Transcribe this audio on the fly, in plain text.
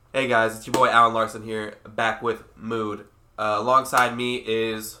Hey guys, it's your boy Alan Larson here, back with Mood. Alongside me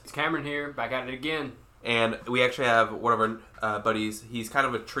is... It's Cameron here, back at it again. And we actually have one of our buddies. He's kind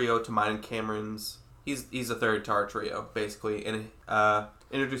of a trio to mine and Cameron's. He's a third to our trio, basically. And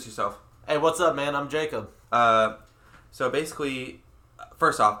introduce yourself. Hey, what's up, man? I'm Jacob. So basically,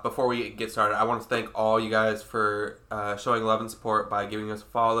 first off, before we get started, I want to thank all you guys for showing love and support by giving us a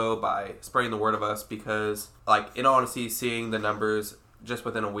follow, by spreading the word of us, because, like, in all honesty, seeing the numbers just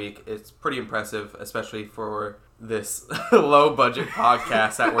within a week, it's pretty impressive, especially for this low-budget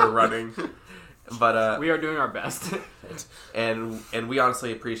podcast that we're running. But we are doing our best. and we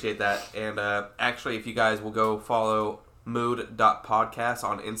honestly appreciate that. And actually, if you guys will go follow mood.podcast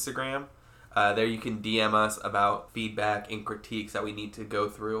on Instagram, there you can DM us about feedback and critiques that we need to go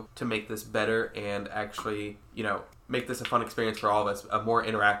through to make this better and actually, make this a fun experience for all of us, a more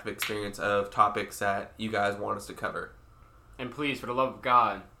interactive experience of topics that you guys want us to cover. And please, for the love of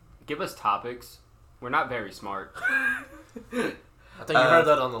God, give us topics. We're not very smart. I think you heard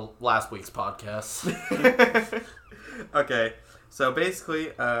that on the last week's podcast. Okay, so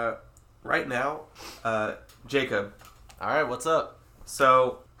basically, right now, Jacob. All right, what's up?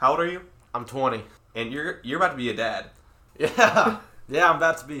 So, how old are you? I'm 20. And you're about to be a dad. Yeah, I'm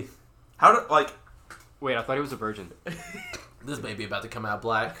about to be. Wait, I thought he was a virgin. This baby about to come out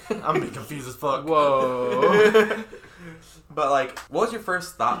black. I'm gonna be confused as fuck. Whoa. But, what was your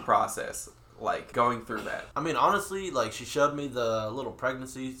first thought process, going through that? I mean, honestly, she showed me the little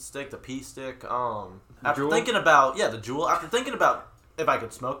pregnancy stick, the pee stick. After Jewel? thinking about, the Jewel. After thinking about if I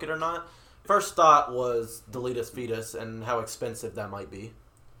could smoke it or not, first thought was delete his fetus and how expensive that might be.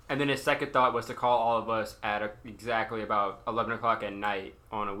 And then his second thought was to call all of us at exactly about 11 o'clock at night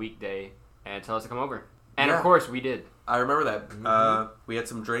on a weekday and tell us to come over. And Yeah. of course, we did. I remember that. Mm-hmm. We had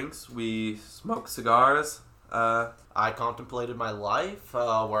some drinks. We smoked cigars. I contemplated my life,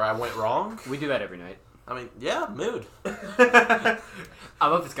 where I went wrong. We do that every night. I mean, mood. I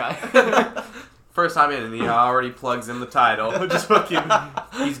love this guy. First time in, and he already plugs in the title. Just fucking,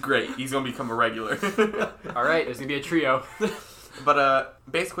 he's great. He's gonna become a regular. All right, there's going to be a trio. But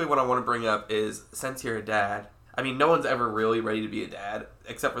basically what I want to bring up is, since you're a dad, I mean, no one's ever really ready to be a dad,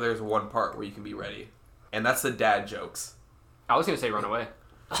 except for there's one part where you can be ready. And that's the dad jokes. I was going to say run away.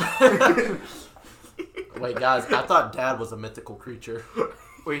 Wait, guys, I thought Dad was a mythical creature.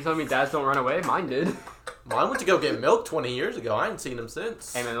 Wait, you telling me dads don't run away? Mine did. Mine went to go get milk 20 years ago. I ain't seen him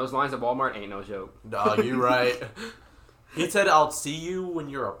since. Hey, man, those lines at Walmart ain't no joke. No, you right. He said, I'll see you when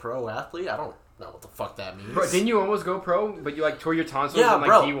you're a pro athlete. I don't know what the fuck that means. Bro, didn't you almost go pro, but you tore your tonsils Yeah, in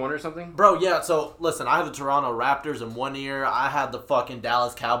bro. D1 or something? Bro, yeah, so listen, I had the Toronto Raptors in one ear. I had the fucking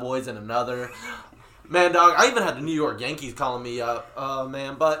Dallas Cowboys in another. Man, dog, I even had the New York Yankees calling me up,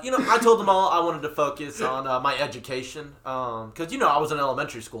 man. But, I told them all I wanted to focus on my education. Because, I was in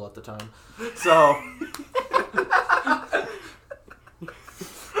elementary school at the time. So...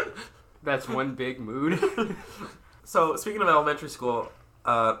 That's one big mood. So, speaking of elementary school,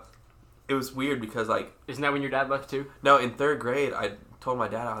 it was weird because, Isn't that when your dad left too? no, in third grade, I told my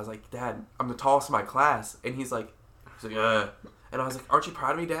dad, I was like, Dad, I'm the tallest in my class. And he's like, And I was like, aren't you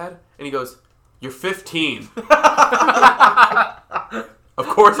proud of me, Dad? And he goes, you're 15. Of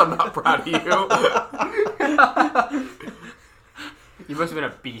course I'm not proud of you. You must have been a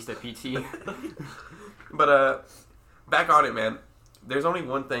beast at PT. But, back on it, man. There's only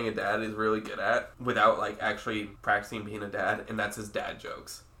one thing a dad is really good at without, actually practicing being a dad, and that's his dad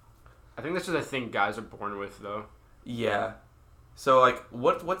jokes. I think that's just a thing guys are born with, though. Yeah. So,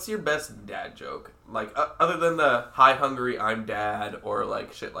 what's your best dad joke? Other than the, hi, hungry, I'm dad, or,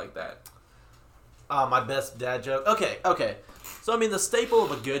 shit like that. My best dad joke? Okay. So, the staple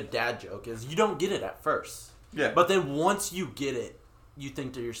of a good dad joke is you don't get it at first. Yeah. But then once you get it, you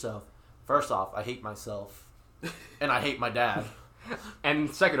think to yourself, first off, I hate myself, and I hate my dad.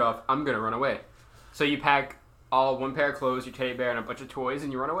 And second off, I'm going to run away. So you pack all one pair of clothes, your teddy bear, and a bunch of toys,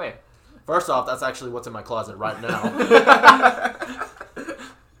 and you run away. First off, that's actually what's in my closet right now.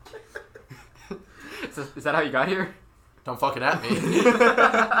 Is that how you got here? Don't fucking at me.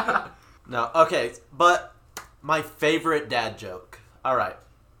 No, okay, but my favorite dad joke. All right.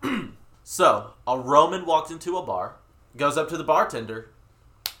 So, a Roman walks into a bar, goes up to the bartender,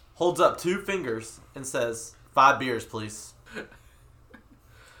 holds up 2 fingers, and says, 5 beers, please.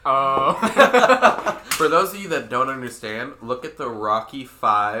 Oh. For those of you that don't understand, look at the Rocky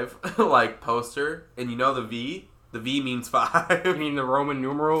 5 poster, and you know the V? The V means 5. You mean the Roman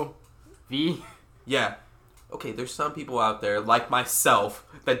numeral V? Yeah. Okay, there's some people out there, like myself,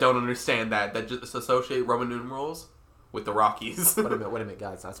 that don't understand that just associate Roman numerals with the Rockies. Wait a minute,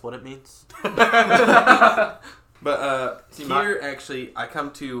 guys. That's what it means? But See, here, actually, I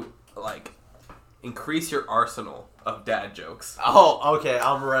come to, like, increase your arsenal of dad jokes. Oh, okay,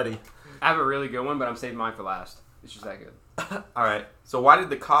 I'm ready. I have a really good one, but I'm saving mine for last. It's just that good. Alright, so why did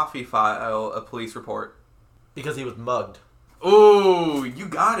the coffee file a police report? Because he was mugged. Ooh, you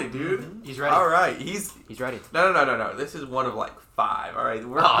got it, dude. Mm-hmm. He's ready. Alright, he's ready. No. This is one of like 5. Alright,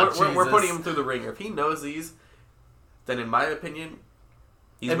 we're Jesus. putting him through the ringer. If he knows these, then in my opinion,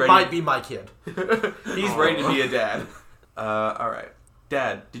 he's It ready. might be my kid. He's ready to be a dad. Alright.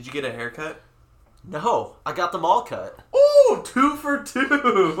 Dad, did you get a haircut? No, I got them all cut. Ooh, 2 for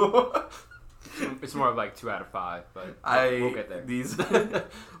 2. It's more of like 2 out of 5, but we'll get there. These,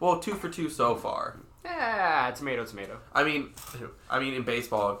 well, 2 for 2 so far. Yeah, tomato. I mean, in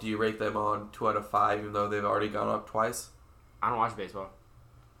baseball, do you rate them on 2 out of 5, even though they've already gone up twice? I don't watch baseball.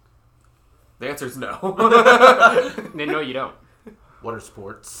 The answer is no. Then no, you don't. What are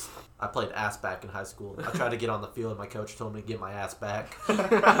sports? I played ass back in high school. I tried to get on the field. My coach told me to get my ass back.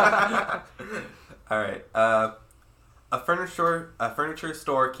 All right. A furniture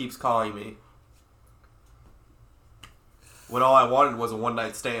store keeps calling me when all I wanted was a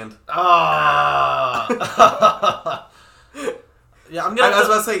one-night stand. Ah. Yeah, I'm gonna. I was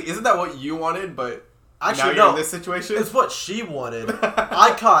about to say, isn't that what you wanted? But Actually, now you're no. in this situation. It's what she wanted.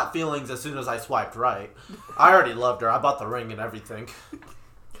 I caught feelings as soon as I swiped right. I already loved her. I bought the ring and everything.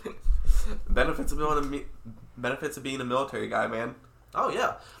 Benefits of being a military guy, man. Oh,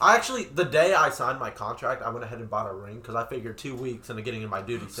 yeah. I actually, the day I signed my contract, I went ahead and bought a ring because I figured 2 weeks into getting in my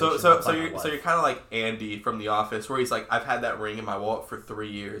duty station. So you're kind of like Andy from The Office, where he's like, I've had that ring in my wallet for 3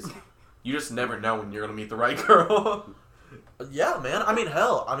 years. You just never know when you're gonna meet the right girl. Yeah, man. I mean,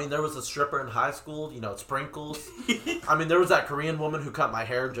 hell. I mean, there was a stripper in high school, Sprinkles. I mean, there was that Korean woman who cut my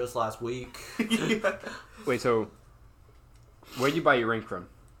hair just last week. Yeah. Wait, so where'd you buy your ring from?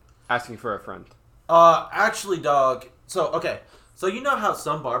 Asking for a friend. Actually, dog. Okay. So you know how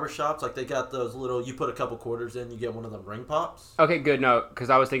some barbershops, like they got those little, you put a couple quarters in, you get one of them ring pops? Okay, good. No, because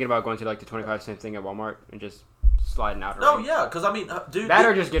I was thinking about going to like the 25-cent thing at Walmart and just sliding out. No, yeah, because I mean, dude. That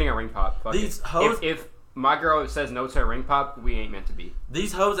or just getting a ring pop. Fuck these it. hoes. If my girl says no to a ring pop, we ain't meant to be.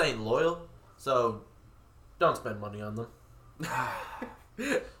 These hoes ain't loyal, so don't spend money on them.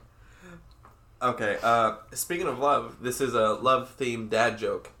 Okay, speaking of love, this is a love-themed dad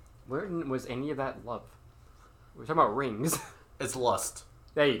joke. Where was any of that love? We're talking about rings. It's lust.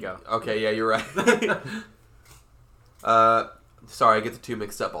 There you go. Okay, yeah, you're right. Sorry, I get the two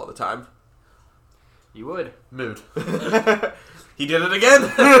mixed up all the time. You would. Mood. He did it again.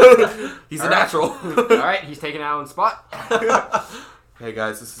 He's a natural. All right, he's taking Alan's spot. Hey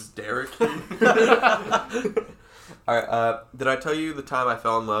guys, this is Derek. All right, did I tell you the time I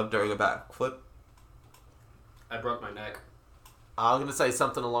fell in love during a backflip? I broke my neck. I'm going to say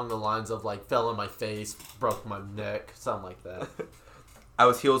something along the lines of, like, fell on my face, broke my neck, something like that. I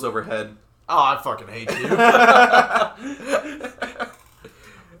was heels over head. Oh, I fucking hate you.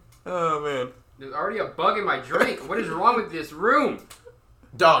 Oh, man. There's already a bug in my drink. What is wrong with this room?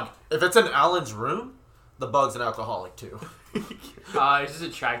 Dog, if it's in Alan's room, the bug's an alcoholic, too. It's just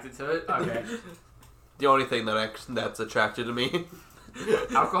attracted to it? Okay. The only thing that's attracted to me.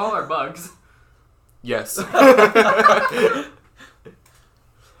 Alcohol or bugs? Yes.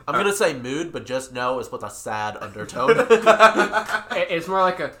 I'm going to say mood, but just know it's with a sad undertone. It's more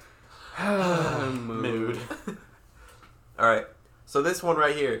like a Mood. Alright, so this one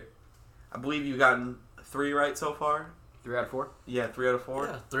right here, I believe you've gotten 3 right so far. 3 out of 4? Yeah, 3 out of 4.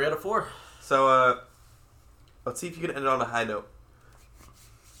 Yeah, 3 out of 4. So, let's see if you can end it on a high note.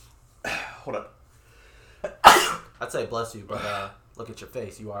 Hold up. I'd say bless you, but look at your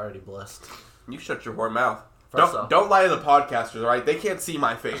face. You are already blessed. You shut your whore mouth. First off. Don't lie to the podcasters, alright? They can't see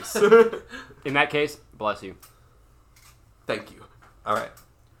my face. In that case, bless you. Thank you. Alright.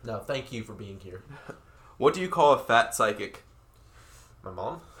 No, thank you for being here. What do you call a fat psychic? My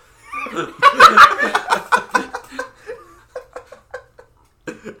mom?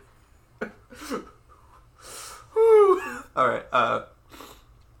 Alright,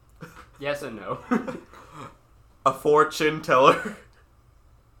 Yes and no. a fortune teller.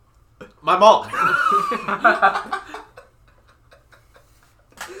 My mom!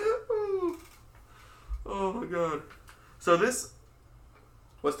 Oh my god. So this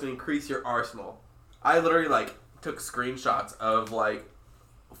was to increase your arsenal. I literally took screenshots of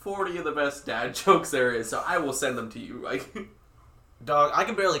 40 of the best dad jokes there is, so I will send them to you. Dog, I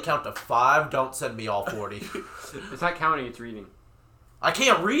can barely count to 5. Don't send me all 40. It's not counting, it's reading. I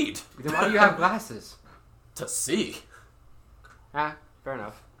can't read. Then why do you have glasses? To see. Ah, fair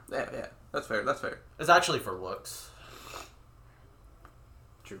enough. Yeah, that's fair. That's fair. It's actually for looks.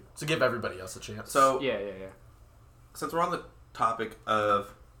 True. To give everybody else a chance. So Yeah. since we're on the topic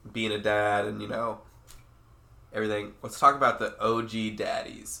of being a dad and everything, let's talk about the OG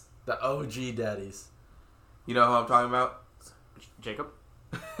daddies. The OG daddies. You know who I'm talking about? Jacob?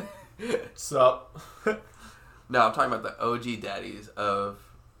 Sup? No, I'm talking about the OG daddies of...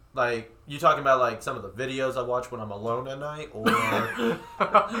 Like, you talking about, like, some of the videos I watch when I'm alone at night? Or...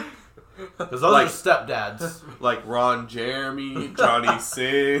 Because those are stepdads. Like Ron Jeremy, Johnny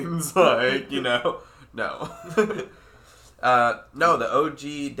Sins, like, No. No, the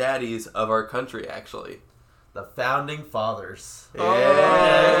OG daddies of our country, actually. The founding fathers. Yeah.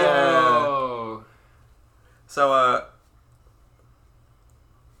 Oh. So,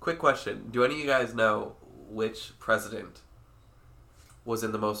 quick question. Do any of you guys know which president was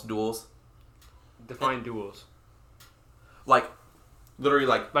in the most duels? Define duels. Like, literally,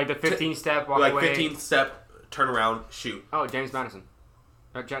 like the 15-step walk like away. 15-step, turn around, shoot. Oh, James Madison.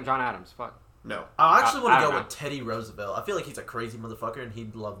 John Adams. Fuck. No. I actually want I to don't go know. with Teddy Roosevelt. I feel like he's a crazy motherfucker and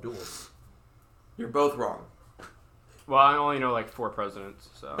he'd love duels. You're both wrong. Well, I only know like 4 presidents,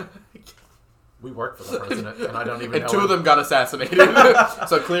 so. We work for the president and I don't even know. And 2 of them got assassinated.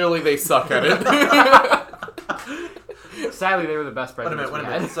 So clearly they suck at it. Sadly, they were the best Wait a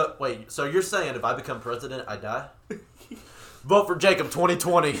presidents. minute. So you're saying if I become president, I die? Vote for Jacob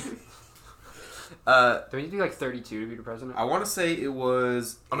 2020. Do we need to be like 32 to be the president? I want to say it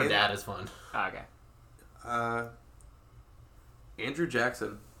was... I'm a dad is fun. Ah, okay. Andrew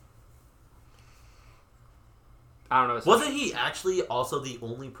Jackson. I don't know. Wasn't he actually also the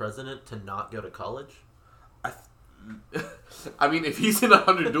only president to not go to college? I mean, if he's in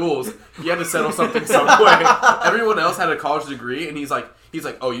 100 duels, he had to settle something some way. Everyone else had a college degree, and he's like,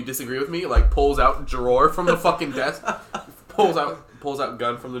 oh, you disagree with me? Like, pulls out drawer from the fucking desk, pulls out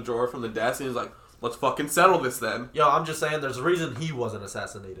gun from the drawer from the desk, and he's like, let's fucking settle this then. Yo, I'm just saying, there's a reason he wasn't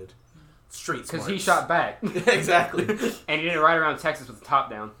assassinated. Street smarts. Because he shot back. Exactly. And he didn't ride around Texas with the top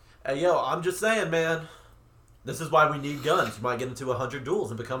down. Hey, yo, I'm just saying, man. This is why we need guns. You might get into 100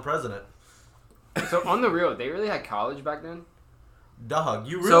 duels and become president. So, on the real, they really had college back then? Dog,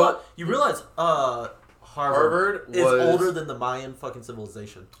 you realize Harvard is was... older than the Mayan fucking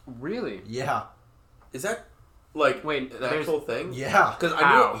civilization. Really? Yeah. Is that, like, wait, an actual thing? Yeah. Because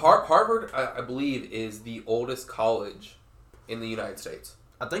I know Harvard, I believe, is the oldest college in the United States.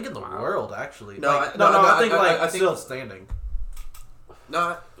 I think in the world, actually. No, I think still standing.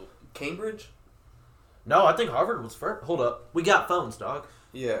 Not Cambridge? No, I think Harvard was first. Hold up. We got phones, dog.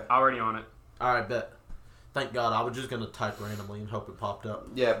 Yeah. Already on it. Alright, bet. Thank God. I was just going to type randomly and hope it popped up.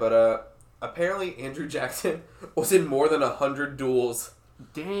 Yeah, but apparently Andrew Jackson was in more than 100 duels.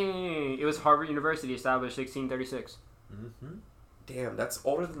 Dang. It was Harvard University, established 1636. Mm-hmm. Damn, that's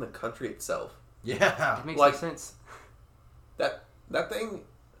older than the country itself. Yeah. It makes Like- no sense. That thing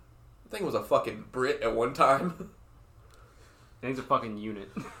was a fucking Brit at one time. Thing's a fucking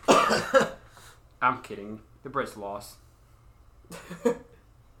unit. I'm kidding. The Brits lost.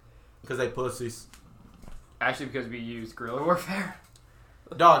 Because they pussies. Actually, because we used guerrilla warfare.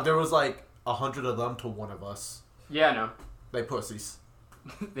 Dog, there was like 100 of them to one of us. Yeah, I know. They pussies.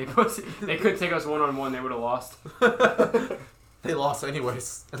 They could take us one-on-one. They would have lost. They lost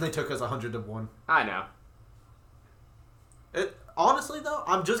anyways. And they took us 100 to 1. I know. Honestly, though,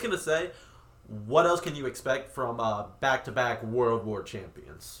 I'm just going to say, what else can you expect from back-to-back World War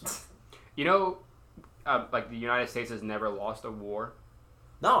champions? You know, like the United States has never lost a war.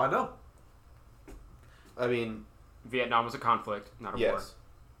 No, I know. I mean, Vietnam was a conflict, not a war. yes.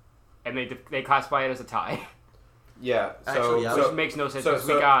 And they classify it as a tie. Yeah. So, Actually, yeah. Which makes no sense because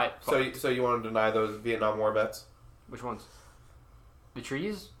we got... So you want to deny those Vietnam War vets? Which ones? The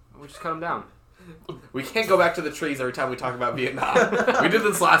trees? We just cut them down. We can't go back to the trees every time we talk about Vietnam. We did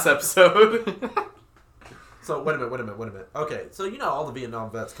this last episode. So, wait a minute. Okay, so all the Vietnam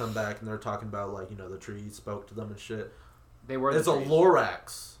vets come back and they're talking about, like, the trees spoke to them and shit. They were It's the a trees.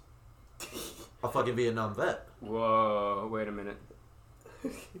 Lorax. A fucking Vietnam vet. Whoa, wait a minute.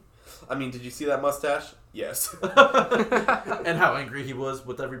 I mean, did you see that mustache? Yes. And how angry he was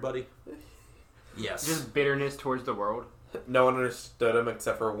with everybody. Yes. Just bitterness towards the world. No one understood him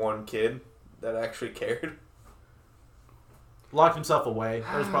except for one kid that actually cared. Locked himself away.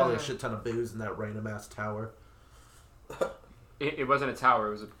 There was probably a shit ton of booze in that random ass tower. It wasn't a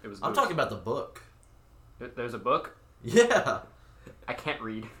tower. It was. I'm talking about the book. There's a book. Yeah. I can't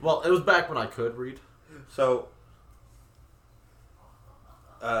read. Well, it was back when I could read. So,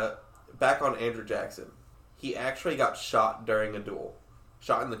 back on Andrew Jackson. He actually got shot during a duel.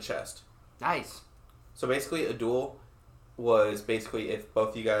 Shot in the chest. Nice. So basically, a duel was basically if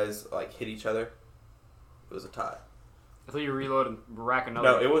both you guys like hit each other, it was a tie. I thought you reload and rack another.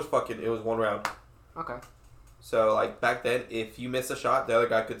 No, it was one round. Okay. So, like, back then, if you miss a shot, the other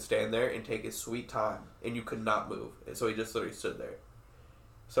guy could stand there and take his sweet time, and you could not move. And so he just literally stood there.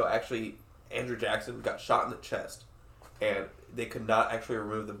 So, actually, Andrew Jackson got shot in the chest, and they could not actually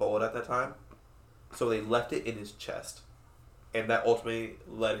remove the bullet at that time. So they left it in his chest. And that ultimately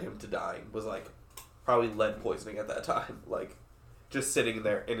led him to dying. Was, like, probably lead poisoning at that time. Like, just sitting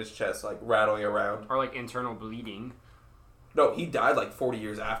there in his chest, like, rattling around. Or, like, internal bleeding. No, he died, like, 40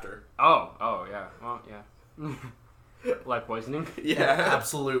 years after. Oh, yeah. Well, yeah. Lead poisoning? Yeah.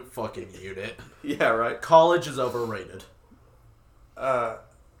 Absolute fucking unit. Yeah, right? College is overrated.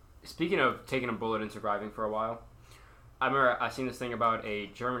 Speaking of taking a bullet and surviving for a while, I remember I seen this thing about a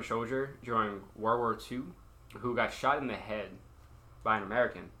German soldier during World War II who got shot in the head by an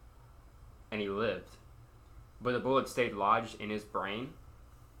American, and he lived. But the bullet stayed lodged in his brain,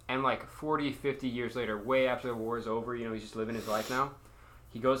 and like 40, 50 years later, way after the war is over, you know, he's just living his life now,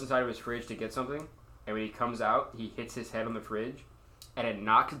 he goes inside of his fridge to get something, and when he comes out, he hits his head on the fridge, and it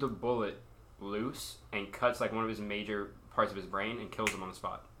knocks the bullet loose and cuts like one of his major parts of his brain and kills him on the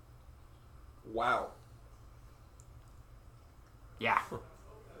spot. Wow. Yeah. Wow.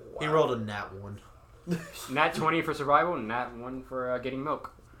 He rolled a nat 1. Nat 20 for survival, nat 1 for getting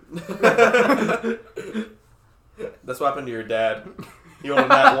milk. That's what happened to your dad. He rolled a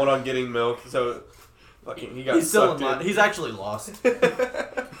nat 1 on getting milk, so fucking he got He's still in sucked line. in. He's actually lost.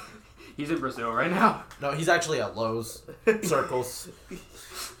 He's in Brazil right now. No, he's actually at Lowe's. Circles.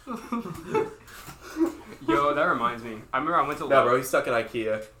 Yo, that reminds me. I remember I went to No, bro, he's stuck in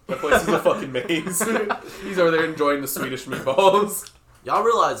IKEA. That place is a fucking maze. He's over there enjoying the Swedish meatballs. Y'all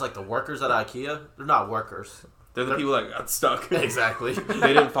realize, like, the workers at IKEA, they're not workers. They're the people that got stuck. Exactly.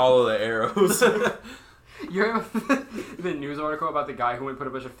 They didn't follow the arrows. You remember the news article about the guy who went and put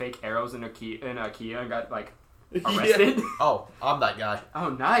a bunch of fake arrows in IKEA and got, like, arrested? Yeah. Oh, I'm that guy. Oh,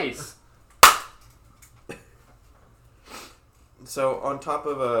 nice. So, on top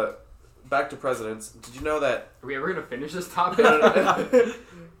of back to presidents, did you know that... Are we ever going to finish this topic?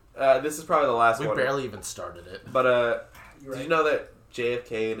 this is probably the last We one. barely even started it. But, did you know that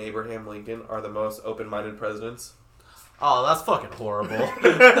JFK and Abraham Lincoln are the most open-minded presidents? Oh, that's fucking horrible.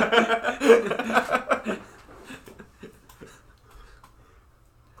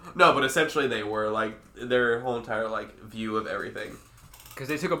 No, but essentially they were, like, their whole entire, like, view of everything. Because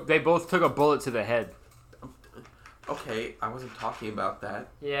they both took a bullet to the head. Okay, I wasn't talking about that.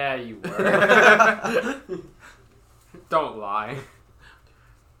 Yeah, you were. Don't lie.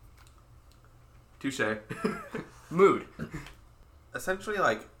 Touche. Mood. Essentially,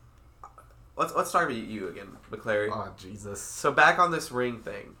 like, let's talk about you again, McClary. Oh, Jesus. So back on this ring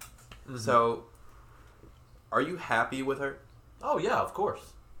thing. Mm-hmm. So, are you happy with her? Oh, yeah, of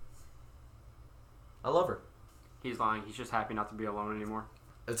course. I love her. He's lying. He's just happy not to be alone anymore.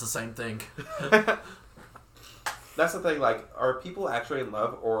 It's the same thing. That's the thing, like, are people actually in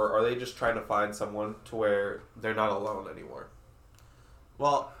love, or are they just trying to find someone to where they're not alone anymore?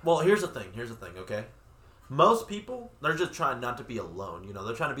 Well, here's the thing, okay? Most people, they're just trying not to be alone, you know,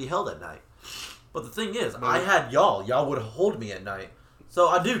 they're trying to be held at night. But the thing is, I had y'all would hold me at night, so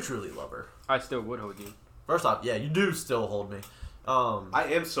I do truly love her. I still would hold you. First off, yeah, you do still hold me. I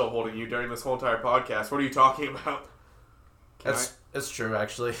am still holding you during this whole entire podcast. What are you talking about? It's true,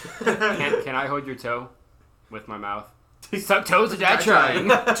 actually. Can I hold your toe? With my mouth. Suck toes to dad trying.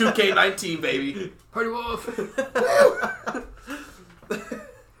 2K19, baby. Party wolf.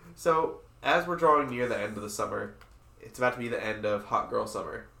 So, as we're drawing near the end of the summer, it's about to be the end of Hot Girl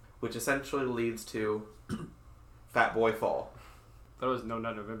Summer, which essentially leads to Fat Boy Fall. That was No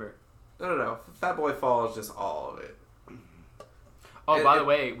Nut November. No. Fat Boy Fall is just all of it. Oh, by the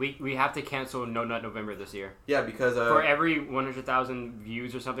way, we have to cancel No Nut November this year. Yeah, because... for every 100,000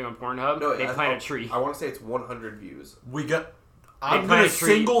 views or something on Pornhub, they plant a tree. I want to say it's 100 views. I'm going to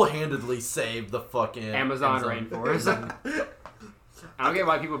single-handedly save the fucking... Amazon rainforest. I don't get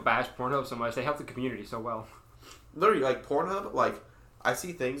why people bash Pornhub so much. They help the community so well. Literally, like, Pornhub, like, I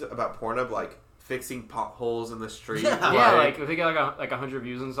see things about Pornhub, like, fixing potholes in the street. Yeah, like if they get like 100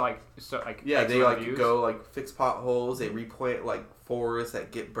 views and it's like yeah, they like views. go like fix potholes. They replant like forests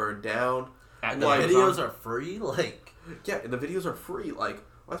that get burned down. And the videos are free, like and the videos are free. Like,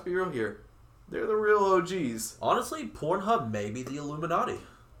 let's be real here, they're the real OGs. Honestly, Pornhub may be the Illuminati.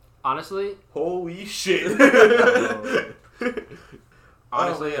 Honestly, holy shit.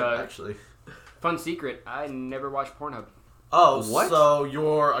 Honestly, actually, fun secret: I never watched Pornhub. Oh, what? So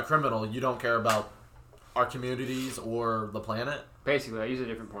you're a criminal. You don't care about our communities or the planet? Basically, I use a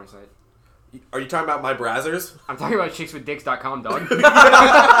different porn site. Are you talking about my brazzers? I'm talking about chickswithdicks.com, dog.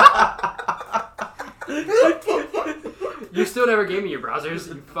 You still never gave me your browsers,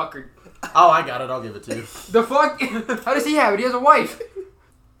 you fucker. Oh, I got it. I'll give it to you. The fuck? How does he have it? He has a wife.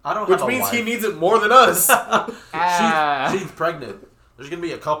 I don't Which have a means wife. he needs it more than us. She's pregnant. There's gonna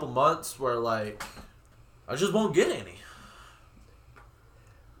be a couple months where like I just won't get any.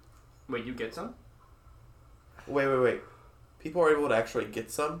 Wait, you get some? Wait. People are able to actually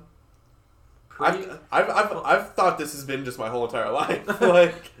get some? I've thought this has been just my whole entire life.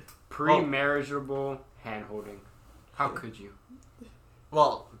 Like Pre-marriageable hand-holding. How could you?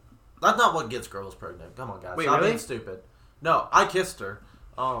 Well, that's not what gets girls pregnant. Come on, guys. Wait, Stop really? being stupid. No, I kissed her.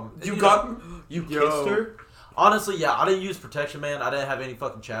 You kissed her? Honestly, yeah, I didn't use protection, man. I didn't have any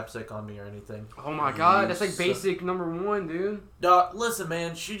fucking chapstick on me or anything. Oh my god, that's like basic number 1, dude. Listen,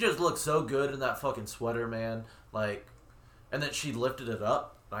 man, she just looked so good in that fucking sweater, man. Like, and then she lifted it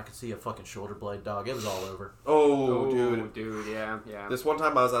up, and I could see a fucking shoulder blade, dog. It was all over. Oh, dude, yeah. This one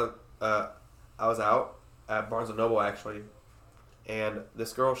time I was out at Barnes & Noble, actually, and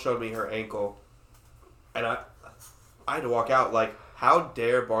this girl showed me her ankle, and I had to walk out like, how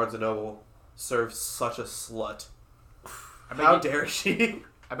dare Barnes & Noble serve such a slut? How dare she?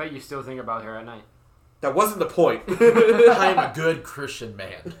 I bet you still think about her at night. That wasn't the point. I am a good Christian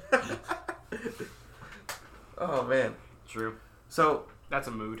man. Oh, man. True. So... That's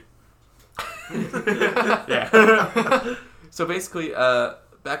a mood. Yeah. So basically,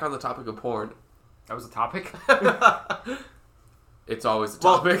 back on the topic of porn. That was a topic? It's always a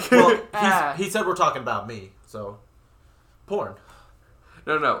topic. Well, he said we're talking about me, so... Porn.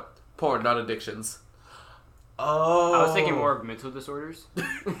 No. Porn, not addictions. Oh. I was thinking more of mental disorders.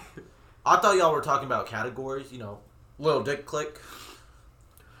 I thought y'all were talking about categories, little dick click.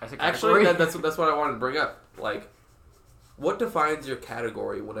 Actually, that's what I wanted to bring up. Like, what defines your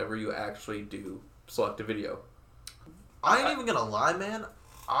category whenever you actually do select a video? I ain't even gonna lie, man.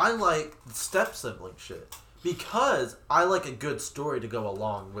 I like step-sibling shit. Because I like a good story to go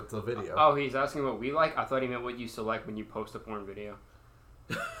along with the video. Oh, he's asking what we like? I thought he meant what you select when you post a porn video.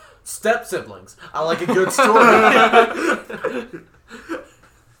 Step-siblings. I like a good story.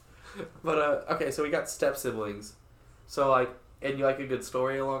 But, okay, so we got step-siblings. So, like, and you like a good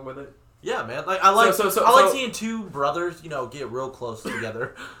story along with it? Yeah, man. Like I like I like seeing two brothers, get real close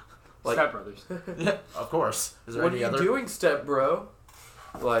together. Like, Step Brothers. Yeah, of course. Is there what any are you other? doing, step bro?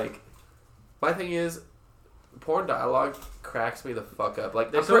 Like, my thing is, porn dialogue cracks me the fuck up.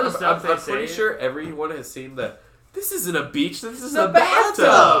 Like, I'm pretty sure everyone has seen the, this isn't a beach, this is a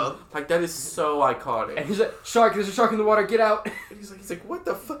bathtub. Like, that is so iconic. And he's like, shark, there's a shark in the water, get out. And he's like, what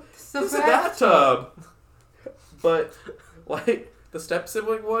the fuck? This is a bathtub. But, like, the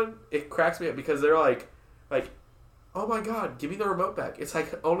step-sibling one, it cracks me up because they're like, oh my god, give me the remote back. It's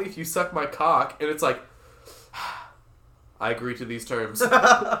like, only if you suck my cock. And it's like, I agree to these terms.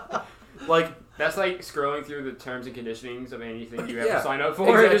 Like, that's like scrolling through the terms and conditionings of anything you ever yeah, sign up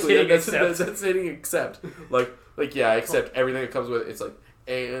for. Exactly. Just hitting That's accept. hitting accept. Like yeah, I accept everything that comes with it. It's like,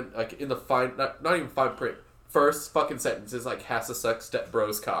 and like in the fine, not even fine print. First fucking sentence is like, has to suck step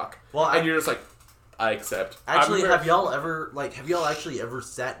bro's cock. Well, and you're just like, I accept. Actually, have y'all actually ever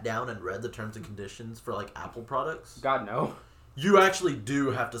sat down and read the terms and conditions for like Apple products? God, no. You actually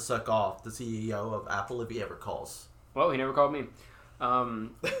do have to suck off the CEO of Apple if he ever calls. Well, he never called me.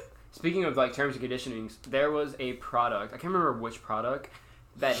 Speaking of like terms and conditionings, there was a product, I can't remember which product,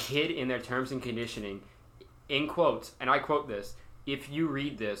 that hid in their terms and conditioning, in quotes, and I quote this, if you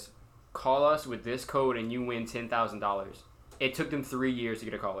read this, call us with this code and you win $10,000. It took them 3 years to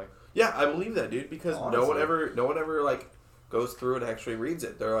get a caller. Yeah, I believe that, dude, because honestly, no one ever like goes through and actually reads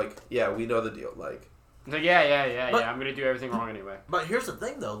it. They're like, yeah, we know the deal. Like, So yeah, I'm gonna do everything wrong anyway. But here's the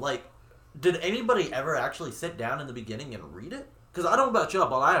thing, though. Like, did anybody ever actually sit down in the beginning and read it? Because I don't know about y'all,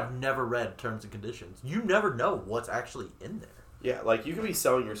 but I have never read terms and conditions. You never know what's actually in there. yeah, like you could be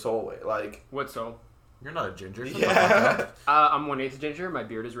selling your soul away. Like, What soul? You're not a ginger. yeah. I'm 1/8 ginger. My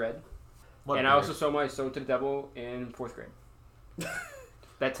beard is red, What and beard? I also sold my soul to the devil in 4th grade.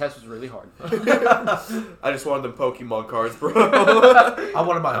 That test was really hard. I just wanted them Pokemon cards, bro. I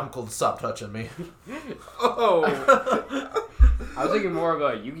wanted my uncle to stop touching me. Oh. I was thinking more of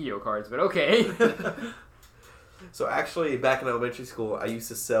a Yu-Gi-Oh cards, but okay. So actually, back in elementary school, I used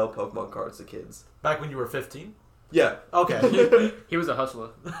to sell Pokemon cards to kids. Back when you were 15? Yeah. Okay. He was a hustler.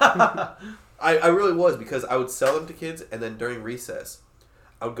 I really was, because I would sell them to kids, and then during recess,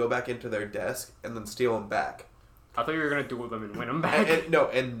 I would go back into their desk and then steal them back. I thought you were gonna duel them and win them back.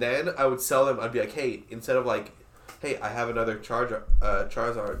 And then I would sell them. I'd be like, hey, instead of like, hey, I have another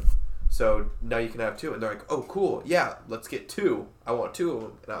Charizard, so now you can have 2. And they're like, oh, cool, yeah, let's get 2. I want 2 of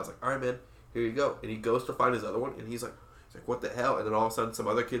them. And I was like, all right, man, here you go. And he goes to find his other one, and he's like, what the hell? And then all of a sudden, some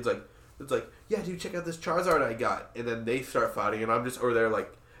other kid's like, it's like, yeah, dude, check out this Charizard I got. And then they start fighting, and I'm just over there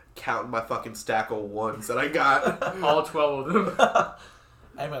like, counting my fucking stack of ones that I got. All 12 of them.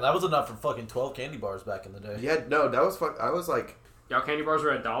 Hey man, that was enough for fucking 12 candy bars back in the day. Yeah, no, that was fun. I was like, Y'all candy bars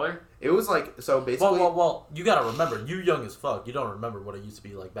were $1? it was like, so basically. Well, you gotta remember, you young as fuck. You don't remember what it used to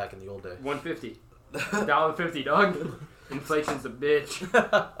be like back in the old day. $1.50. $1.50, dog. Inflation's a bitch.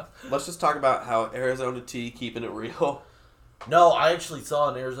 Let's just talk about how Arizona tea keeping it real. No, I actually saw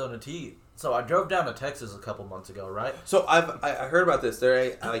an Arizona tea. So I drove down to Texas a couple months ago, right? So I heard about this.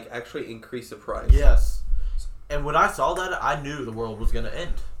 They like actually increased the price. Yes. And when I saw that, I knew the world was gonna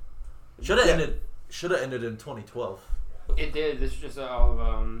end. Should have ended in 2012. It did. This is just all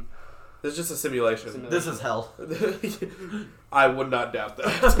of, This is just a simulation. This is hell. I would not doubt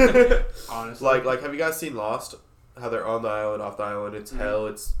that. honestly. like, have you guys seen Lost? How they're on the island, off the island. It's hell.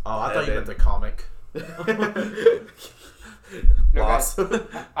 It's I thought you meant the comic. No, Lost. guys,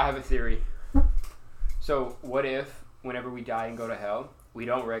 I have a theory. So, what if, whenever we die and go to hell, we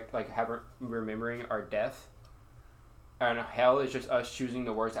don't have remembering our death, and hell is just us choosing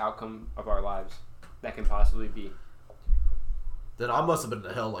the worst outcome of our lives that can possibly be? Then I must have been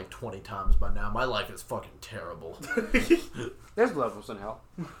to hell like 20 times by now. My life is fucking terrible. There's levels in hell.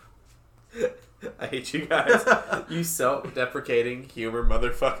 I hate you guys. You self-deprecating humor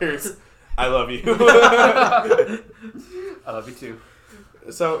motherfuckers. I love you. I love you too.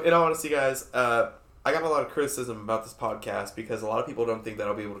 So, in all honesty, guys, I got a lot of criticism about this podcast because a lot of people don't think that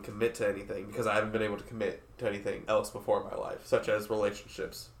I'll be able to commit to anything because I haven't been able to commit to anything else before in my life, such as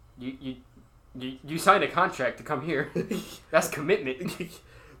relationships. You signed a contract to come here. That's commitment.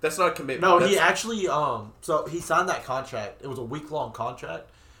 That's not a commitment. No, he actually, so he signed that contract. It was a week-long contract,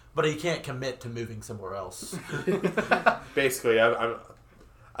 but he can't commit to moving somewhere else. Basically, I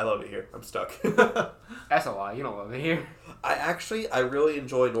love it here. I'm stuck. That's a lie. You don't love it here. I really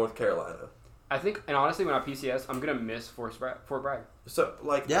enjoy North Carolina. I think, and honestly, when I PCS, I'm gonna miss Fort Bragg. So,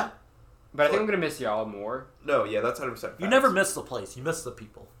 like, Yeah? But I think I'm gonna miss y'all more. no, yeah, that's 100% facts. You never miss the place. You miss the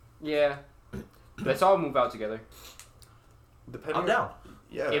people. Yeah. Let's all move out together. Depending I'm down.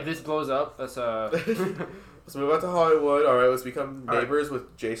 Yeah. If this blows up, let's Let's move out to Hollywood. All right, let's become neighbors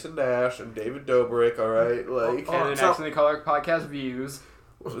with Jason Nash and David Dobrik. All right, like, and then accidentally call our podcast Views.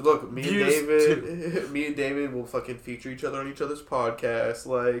 look, me Views and David will fucking feature each other on each other's podcasts.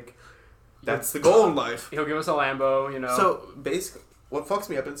 Like, that's the goal in life. He'll give us a Lambo, you know. So basically, what fucks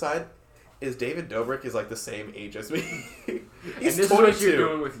me up inside is David Dobrik is like the same age as me. He's and this 22. is what you're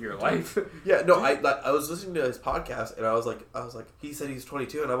doing with your life. Yeah, no, I was listening to his podcast and I was like, he said he's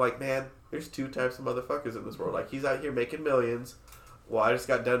 22, and I'm like, man, there's two types of motherfuckers in this world. Like, he's out here making millions. Well, I just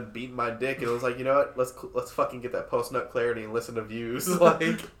got done beating my dick, and I was like, you know what? Let's fucking get that post nut clarity and listen to Views. Like,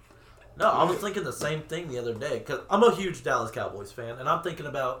 No, I was thinking the same thing the other day because I'm a huge Dallas Cowboys fan, and I'm thinking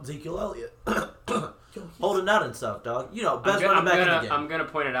about Ezekiel Elliott holding out and stuff, dog. You know, best running back in the game. I'm gonna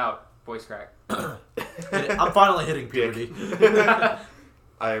point it out. Voice crack. I'm finally hitting puberty.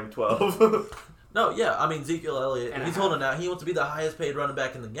 I am 12. No, yeah, I mean Ezekiel Elliott, And he's holding out. He wants to be the highest paid running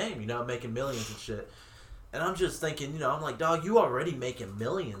back in the game. You know, making millions and shit. And I'm just thinking, you know, I'm like, dog, you already making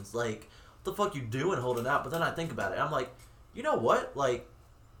millions. Like, what the fuck you doing holding out? But then I think about it. I'm like, you know what? Like,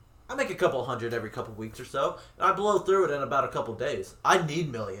 I make a couple hundred every couple weeks or so, and I blow through it in about a couple days. I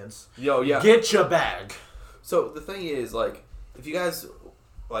need millions. Yo, yeah. Get your bag. So the thing is, like, if you guys,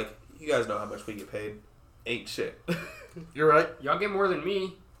 like, you guys know how much we get paid. Ain't shit. You're right. Y'all get more than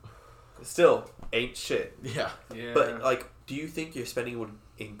me. Still, ain't shit. Yeah. Yeah. But, like, do you think your spending would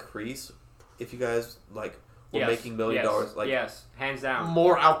increase if you guys, like, were making $1 million? Like, yes, hands down.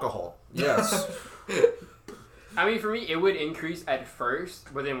 More alcohol. Yes. I mean, for me, it would increase at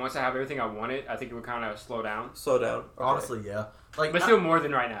first, but then once I have everything I wanted, I think it would kind of slow down. Slow down. Okay. Honestly, yeah. Like, But still more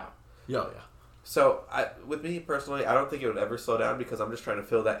than right now. Yeah. So, with me personally, I don't think it would ever slow down because I'm just trying to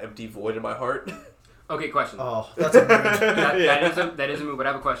fill that empty void in my heart. Okay, question. Oh, that's a weird. That is a move, but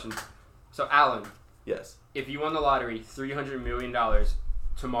I have a question. So, Alan, Yes. if you won the lottery, $300 million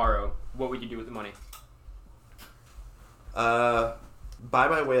tomorrow, what would you do with the money? Buy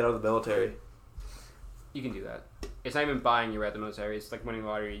my way out of the military. You can do that. It's not even buying you at the military. It's like winning the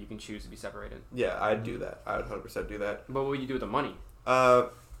lottery. You can choose to be separated. Yeah, I'd do that. I would 100% do that. But what would you do with the money?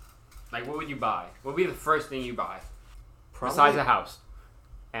 Probably Like, what would you buy? What would be the first thing you buy? Besides a house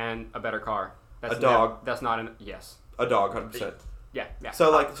and a better car. That's A dog. That's not an... Yes. a dog, 100%. Yeah.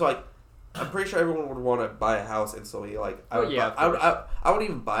 So I'm pretty sure everyone would want to buy a house instantly. Like, I would, yeah, I wouldn't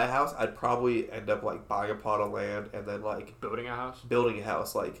even buy a house. I'd probably end up like buying a plot of land and then like Building a house? building a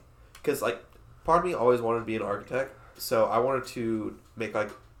house. Like, because like part of me always wanted to be an architect, so I wanted to make like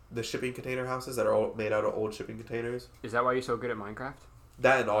the shipping container houses that are all made out of old shipping containers. Is that why you're so good at Minecraft?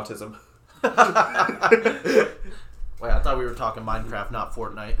 That and autism. Wait, I thought we were talking Minecraft, not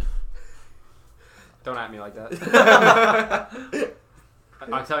Fortnite. Don't at me like that.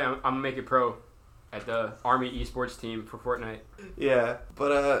 I'll tell you, I'm gonna make it pro at the Army esports team for Fortnite. Yeah,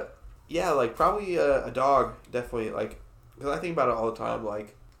 but yeah, like probably a dog, definitely. Like, because I think about it all the time.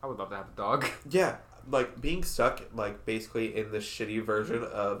 Like, I would love to have a dog. yeah, like being stuck, like basically in this shitty version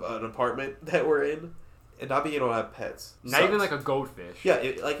of an apartment that we're in, and not being able to have pets. Not sucks. even like a goldfish. Yeah,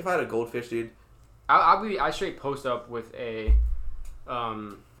 like if I had a goldfish, dude. I straight post up with an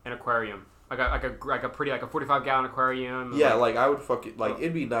aquarium. Like a pretty 45-gallon aquarium. Yeah, like I would fucking like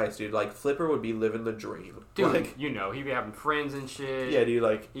it'd be nice, dude. Like Flipper would be living the dream, dude. Like, He'd be having friends and shit. Yeah, dude.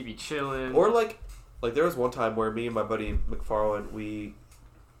 Like he'd be chilling. Or like there was one time where me and my buddy McFarlane, we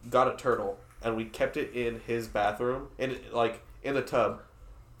got a turtle and we kept it in his bathroom and like in the tub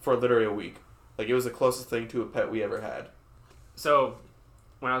for literally a week. Like it was the closest thing to a pet we ever had. So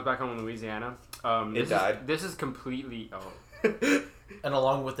when I was back home in Louisiana, it died. This is completely And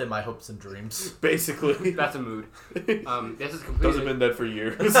along with it, my hopes and dreams. Basically. That's a mood. This is completely... Those have been dead for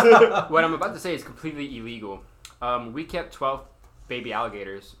years. What I'm about to say is completely illegal. We kept 12 baby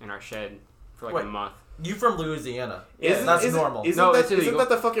alligators in our shed for like a month. You from Louisiana? Yeah, that's normal. Isn't that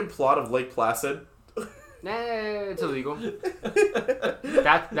the fucking plot of Lake Placid? Nah, it's illegal.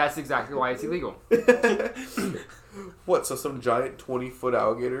 That's exactly why it's illegal. What? So some giant 20-foot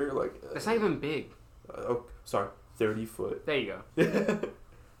alligator? Like it's not even big. Oh, sorry. 30 foot. There you go.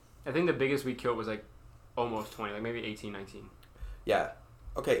 I think the biggest we killed was like almost 20, like maybe 18, 19. Yeah.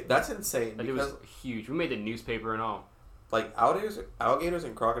 Okay, that's insane. Like it was huge. We made the newspaper and all. Like alligators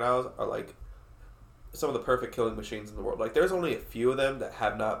and crocodiles are like some of the perfect killing machines in the world. Like there's only a few of them that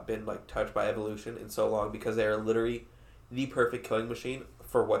have not been like touched by evolution in so long because they are literally the perfect killing machine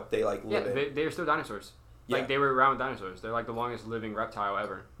for what they like live in. Yeah, they're still dinosaurs. Yeah. Like they were around with dinosaurs. They're like the longest living reptile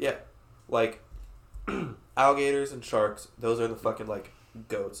ever. Yeah. Like alligators and sharks, those are the fucking like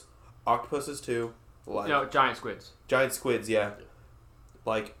goats. Octopuses too. Like giant squids. Giant squids, yeah.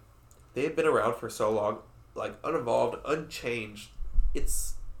 Like they have been around for so long, like unevolved, unchanged.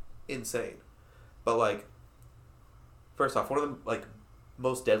 It's insane. But like first off, one of the like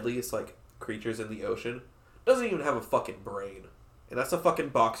most deadliest like creatures in the ocean doesn't even have a fucking brain. And that's a fucking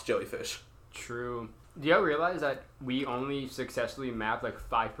box jellyfish. True. Do y'all realize that we only successfully mapped like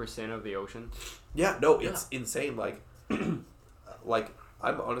 5% of the ocean? Yeah, no, it's insane. Like, like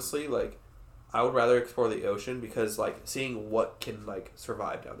I'm honestly like, I would rather explore the ocean because like seeing what can like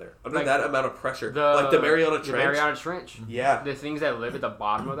survive down there under that amount of pressure, like the Mariana Trench. The Mariana Trench. Yeah. The things that live at the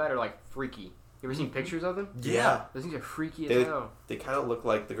bottom of that are like freaky. You ever seen pictures of them? Yeah. Those things are freaky as hell. They kind of look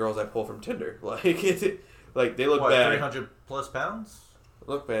like the girls I pull from Tinder. Like, like they look what, bad. 300 plus pounds?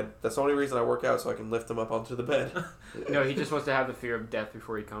 Look, man, that's the only reason I work out, so I can lift them up onto the bed. No, he just wants to have the fear of death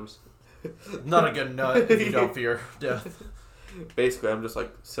before he comes. Not a good nut if you don't fear death. Basically, I'm just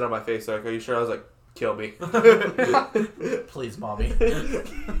like, sit on my face, like, are you sure? I was like, kill me. Please, mommy.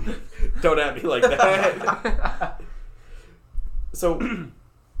 Don't at me like that. So,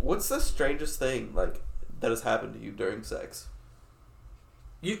 what's the strangest thing, like, that has happened to you during sex?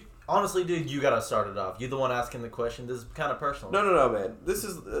 Honestly, dude, you gotta start it off. You're the one asking the question. This is kind of personal. No, man. This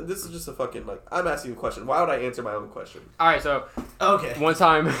is just a fucking, like, I'm asking you a question. Why would I answer my own question? Alright, so, one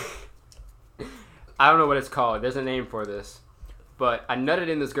time, I don't know what it's called. There's a name for this. But I nutted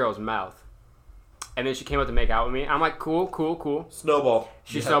in this girl's mouth. And then she came up to make out with me. I'm like, cool. Snowball.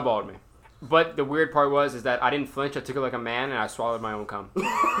 She snowballed me. But the weird part is that I didn't flinch. I took it like a man, and I swallowed my own cum.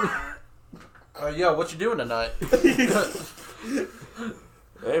 Yo, what you doing tonight?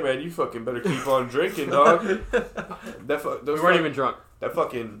 Hey, man, you fucking better keep on drinking, dog. We weren't even drunk. That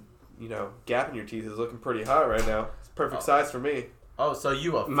fucking, gap in your teeth is looking pretty hot right now. It's perfect size for me. Oh, so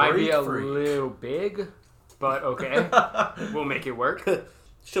you a freak? Might be a little big, but okay. We'll make it work.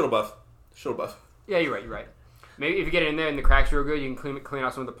 Shuttle buff. Yeah, you're right. Maybe if you get it in there and the cracks real good, you can clean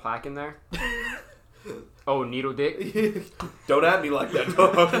out some of the plaque in there. Oh, needle dick. Don't at me like that,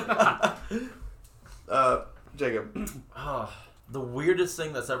 dog. Jacob. The weirdest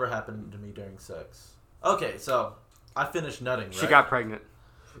thing that's ever happened to me during sex. Okay, so I finished nutting, right? She got pregnant.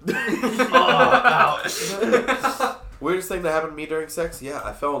 Oh, ouch. Weirdest thing that happened to me during sex? Yeah,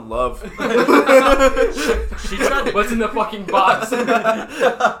 I fell in love. She tried to... What's in the fucking box?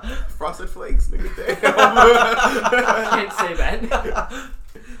 Frosted Flakes, nigga. Damn. I can't say that.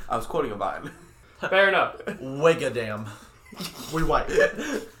 I was quoting a vine. Fair enough. Wigadam. We white.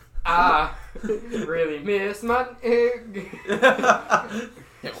 I really miss my egg.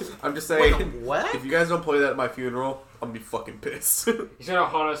 I'm just saying, wait, what? If you guys don't play that at my funeral, I'm gonna be fucking pissed. He's gonna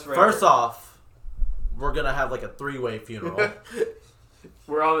haunt us forever. First off, we're gonna have like a 3-way funeral.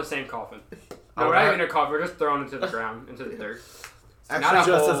 We're all in the same coffin. No, we're not even a cover. We're just thrown into the ground, into the dirt.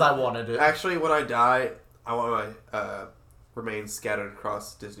 Actually, just as I wanted it. Actually, when I die, I want my remains scattered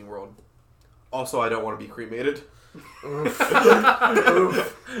across Disney World. Also, I don't want to be cremated.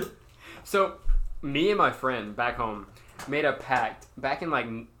 So, me and my friend back home made a pact back in like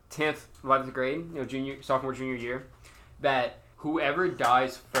 10th, 11th grade, sophomore, junior year, that whoever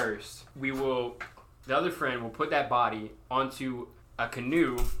dies first, the other friend will put that body onto a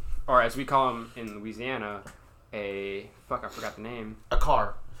canoe, or as we call them in Louisiana, I forgot the name. A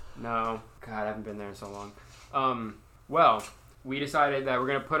car. No. God, I haven't been there in so long. Well, we decided that we're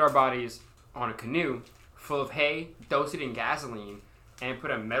going to put our bodies on a canoe full of hay, dose it in gasoline, and put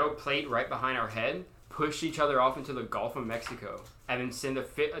a metal plate right behind our head, push each other off into the Gulf of Mexico, and then send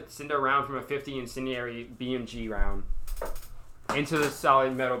a round from a 50 incendiary BMG round into the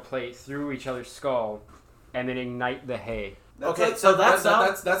solid metal plate through each other's skull, and then ignite the hay. That's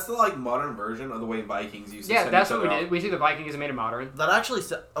the like modern version of the way Vikings used to send that's each what we other did. We took the Vikings and made it modern. That actually...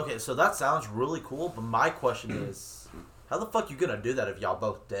 Okay, so that sounds really cool, but my question is, how the fuck you gonna do that if y'all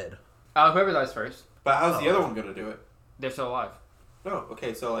both dead? Whoever dies first. But how's the other one gonna do it? They're still alive. No,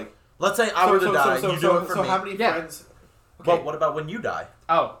 okay, so like... Let's say I were to die, you do it for me. So how many friends... Okay. But what about when you die?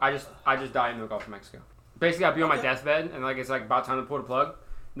 Oh, I just died in the Gulf of Mexico. Basically, I'd be on my deathbed, and like it's like about time to pull the plug.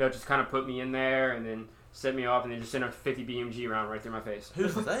 They'll just kind of put me in there, and then set me off, and then just send a 50 BMG round right through my face.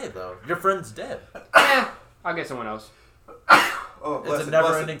 Who's they, though? Your friend's dead. I'll get someone else. It's a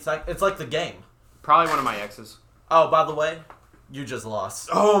never-ending cycle. It's like the game. Probably one of my exes. Oh, by the way, you just lost.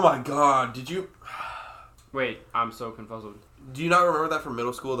 Oh my god, did you... Wait, I'm so confuzzled. Do you not remember that from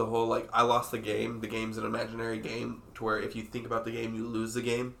middle school? The whole, like, I lost the game. The game's an imaginary game to where if you think about the game, you lose the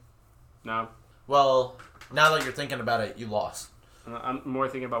game. No. Well, now that you're thinking about it, you lost. I'm more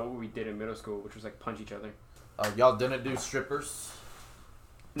thinking about what we did in middle school, which was like punch each other. Oh, y'all didn't do strippers?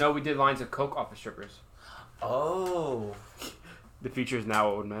 No, we did lines of coke off of strippers. Oh. The future is now,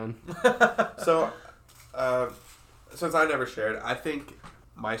 old man. So, since I never shared, I think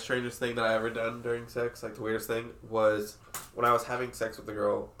my strangest thing that I ever done during sex, like the weirdest thing, was when I was having sex with a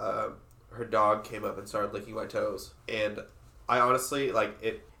girl, her dog came up and started licking my toes. And I honestly,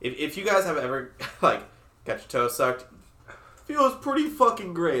 like, if you guys have ever, like, got your toes sucked, feels pretty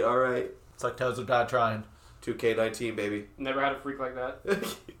fucking great, alright? It's like toes have died trying. 2K19, baby. Never had a freak like that.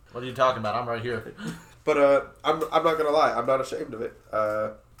 What are you talking about? I'm right here. But, I'm not gonna lie, I'm not ashamed of it.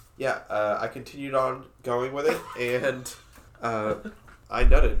 I continued on going with it, and, I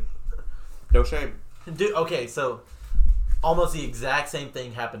nutted. No shame. Dude, okay, so almost the exact same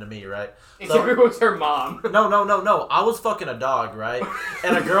thing happened to me, right? Except it was her mom. No. I was fucking a dog, right?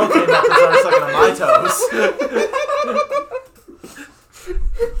 And a girl came up and started sucking on my toes.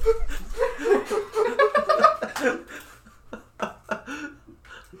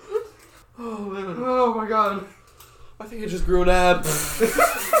 Oh, man. Oh my god. I think I just grew an ab.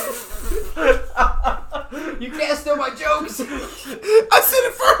 You can't steal my jokes! I said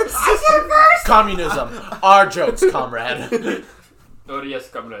it first! Communism. Our jokes, comrade. Oh yes,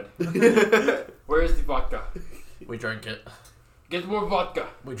 comrade. Where is the vodka? We drank it. Get more vodka.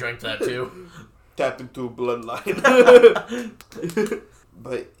 We drank that too. Tap into a bloodline.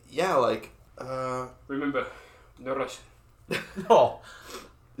 But, yeah, like, Remember, no Russian. Oh.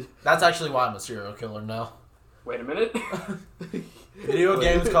 That's actually why I'm a serial killer now. Wait a minute. Video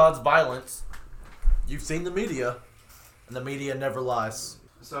games cause violence. You've seen the media. And the media never lies.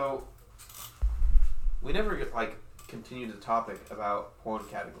 So, we never, like, continued the topic about porn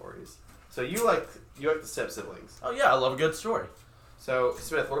categories. So, you like the step-siblings. Oh yeah, I love a good story. So,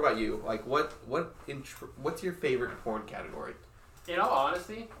 Smith, what about you? Like, what's your favorite porn category? In all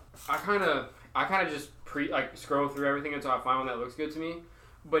honesty, I kind of just scroll through everything until I find one that looks good to me.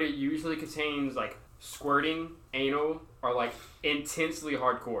 But it usually contains like squirting, anal, or like intensely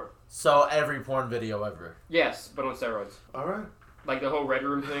hardcore. So every porn video ever. Yes, but on steroids. All right. Like the whole Red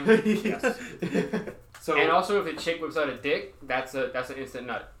Room thing. Yes. So, and also, if a chick whips out a dick, that's an instant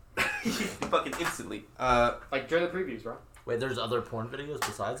nut. fucking instantly. Like during the previews, bro. Wait, there's other porn videos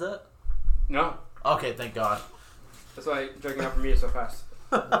besides that? No. Okay, thank God. That's why jerking out for me is so fast.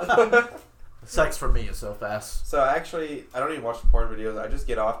 Sex for me is so fast. So actually, I don't even watch the porn videos. I just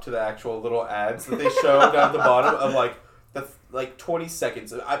get off to the actual little ads that they show down the bottom of like 20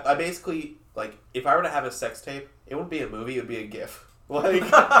 seconds. I basically, like, if I were to have a sex tape, it wouldn't be a movie, it would be a GIF. Like,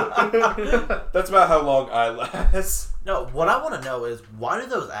 that's about how long I last. No, what I want to know is, why do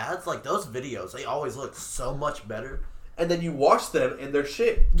those ads, like those videos, they always look so much better? And then you watch them and they're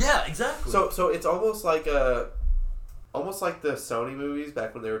shit. Yeah, exactly. So it's almost like the Sony movies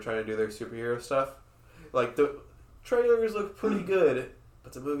back when they were trying to do their superhero stuff. Like, the trailers look pretty good,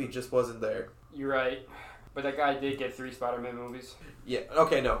 but the movie just wasn't there. You're right. But that guy did get 3 Spider-Man movies. Yeah.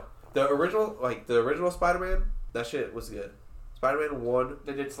 Okay. No. The original Spider-Man, that shit was good. Spider-Man 1.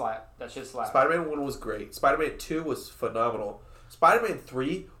 They did slap. That shit slapped. Spider-Man 1 was great. Spider-Man 2 was phenomenal. Spider-Man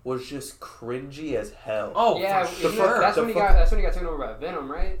 3 was just cringy as hell. Oh, yeah, for sure. That's when he got taken over by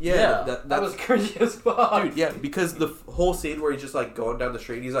Venom, right? Yeah. That was cringy as fuck. Dude, yeah, because the whole scene where he's just like going down the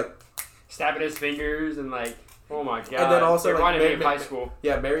street, he's like stabbing his fingers and like, oh my god. And then also it reminded me of like high school.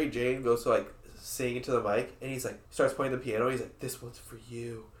 Yeah, Mary Jane goes to like sing into the mic, and he's like starts playing the piano. He's like, "This one's for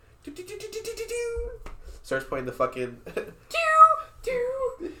you." Starts playing the fucking.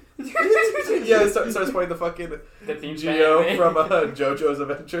 Yeah, starts playing the fucking the theme Geo from JoJo's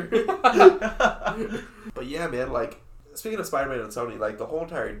Adventure. But yeah, man, like speaking of Spider-Man and Sony, like the whole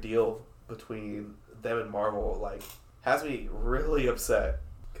entire deal between them and Marvel, like has me really upset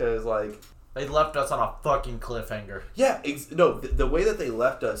because like they left us on a fucking cliffhanger. Yeah, no, the way that they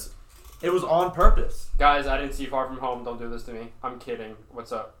left us, it was on purpose. Guys, I didn't see Far From Home. Don't do this to me. I'm kidding.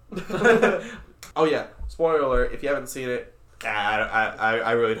 What's up? Oh yeah, spoiler alert! If you haven't seen it,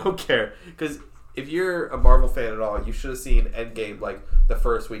 I really don't care because if you're a Marvel fan at all, you should have seen Endgame like the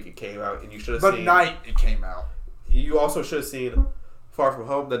first week it came out, and you should have seen the night it came out. You also should have seen Far From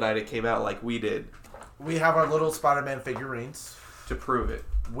Home the night it came out, like we did. We have our little Spider-Man figurines to prove it.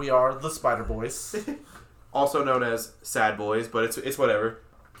 We are the Spider Boys, also known as Sad Boys, but it's whatever.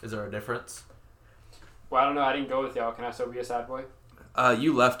 Is there a difference? Well, I don't know. I didn't go with y'all. Can I still be a sad boy?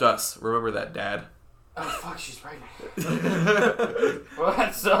 You left us. Remember that, Dad? Oh fuck, she's pregnant. Well,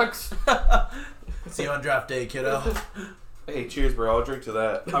 that sucks. See you on draft day, kiddo. Hey, cheers, bro. I'll drink to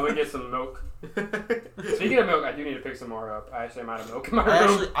that. I'm gonna get some milk. Speaking of milk, I do need to pick some more up. I actually am out of milk in my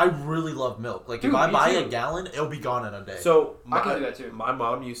room. I really love milk. Like, dude, if I buy a gallon, it'll be gone in a day. So I can do that too. My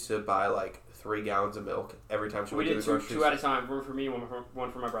mom used to buy like 3 gallons of milk every time she went to the grocery store. 2 at a time. One for me, one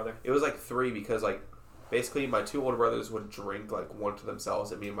for my brother. It was like 3 because like basically my 2 older brothers would drink like 1 to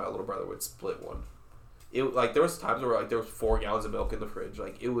themselves, and me and my little brother would split 1. It like there was times where like there was 4 gallons of milk in the fridge.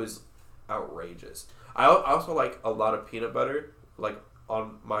 Like it was outrageous. I also like a lot of peanut butter like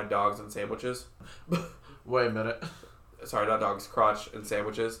on my dogs and sandwiches. Wait a minute. Sorry, not dogs, crotch and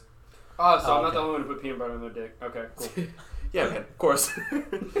sandwiches. Oh, so I'm not the only one to put peanut butter in their dick. Okay, cool. Yeah, man, of course.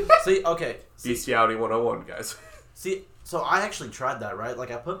 See, okay. Bestiality 101, guys. See, so I actually tried that, right?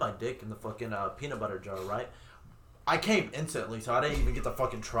 Like, I put my dick in the fucking peanut butter jar, right? I came instantly, so I didn't even get to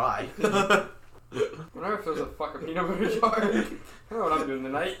fucking try. Whenever it feels a fucking peanut butter jar, I don't know what I'm doing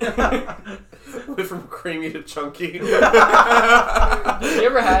tonight. Went from creamy to chunky. You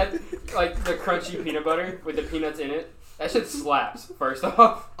ever had, like, the crunchy peanut butter with the peanuts in it? That shit slaps, first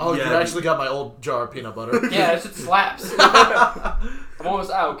off. Oh, yeah, you actually got my old jar of peanut butter. Yeah, that shit slaps. I'm almost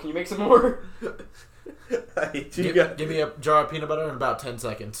out. Can you make some more? Give me a jar of peanut butter in about 10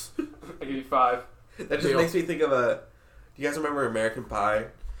 seconds. I'll give you 5. That just makes me think of do you guys remember American Pie?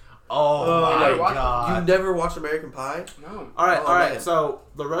 Oh my god. You never watched American Pie? No. Alright, man. So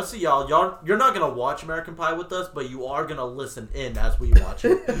the rest of y'all, you're not going to watch American Pie with us, but you are going to listen in as we watch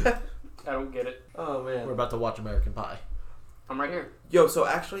it. I don't get it. Oh, man. We're about to watch American Pie. I'm right here. Yo, so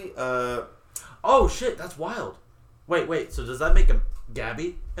actually, oh, shit, that's wild. Wait, so does that make a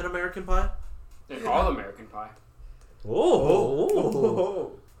Gabby an American Pie? In all American Pie.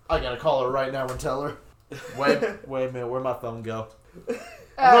 Oh. I got to call her right now and tell her. Wait a minute, where'd my phone go?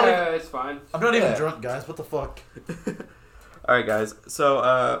 It's fine. I'm not even drunk, guys. What the fuck? Alright, guys.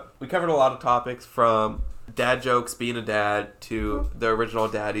 So, we covered a lot of topics from dad jokes, being a dad, to the original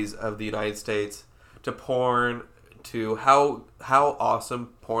daddies of the United States, to porn, to how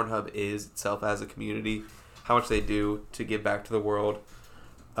awesome Pornhub is itself as a community, how much they do to give back to the world.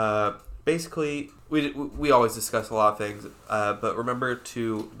 Basically, we always discuss a lot of things, but remember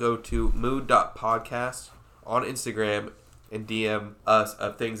to go to mood.podcast on Instagram and DM us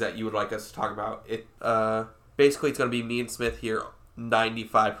of things that you would like us to talk about. Basically, it's going to be me and Smith here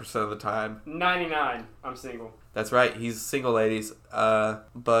 95% of the time. 99. I'm single. That's right. He's single, ladies.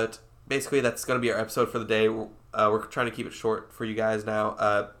 But basically, that's going to be our episode for the day. We're trying to keep it short for you guys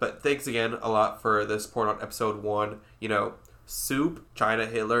now. But thanks again a lot for the support on episode 1. You know, Soup, China,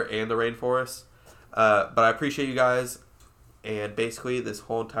 Hitler, and the Rainforest. But I appreciate you guys. And basically, this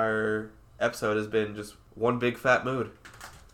whole entire episode has been just one big fat mood.